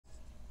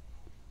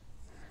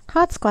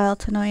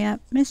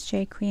Xwemélch'stn, Miss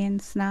J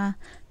Queens.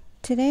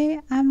 Today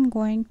I'm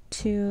going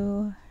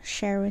to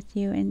share with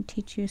you and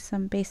teach you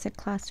some basic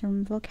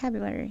classroom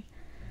vocabulary.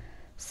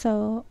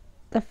 So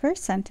the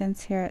first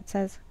sentence here, it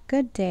says,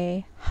 good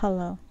day,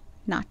 hello.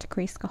 Not to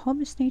crease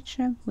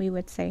Snichim, we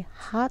would say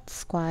hot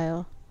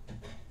squile.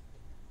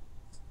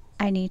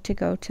 I need to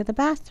go to the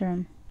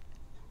bathroom.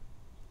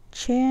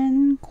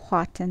 Chin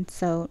quatin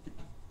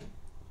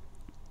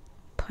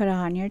Put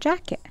on your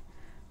jacket.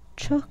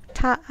 Chuk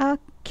ta'a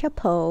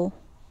kyapo.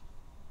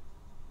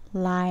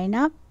 Line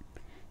up.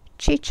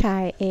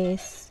 Chichai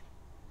is.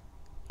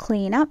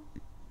 Clean up.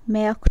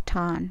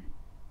 Melch'stn.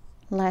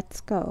 Let's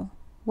go.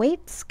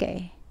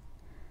 Waitske.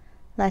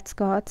 Let's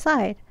go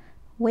outside.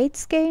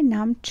 Waitske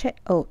nam chit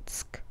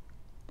otsk.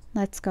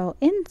 Let's go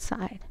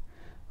inside.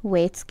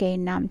 Waitske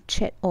nam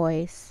chit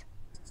ois.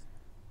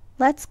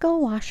 Let's go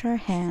wash our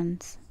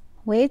hands.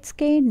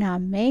 Waitske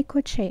nam me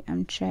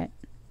chit.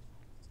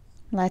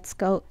 Let's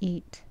go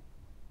eat.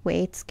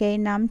 Waitske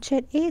nam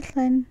chit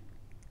ethlin.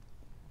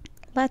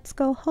 Let's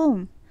go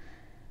home.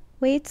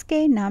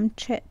 Waitske nam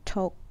chit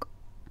tok.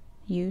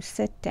 You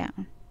sit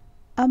down.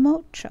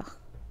 Amotchuk.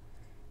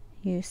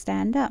 You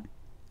stand up.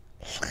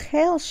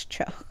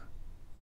 Xwemélch'stn.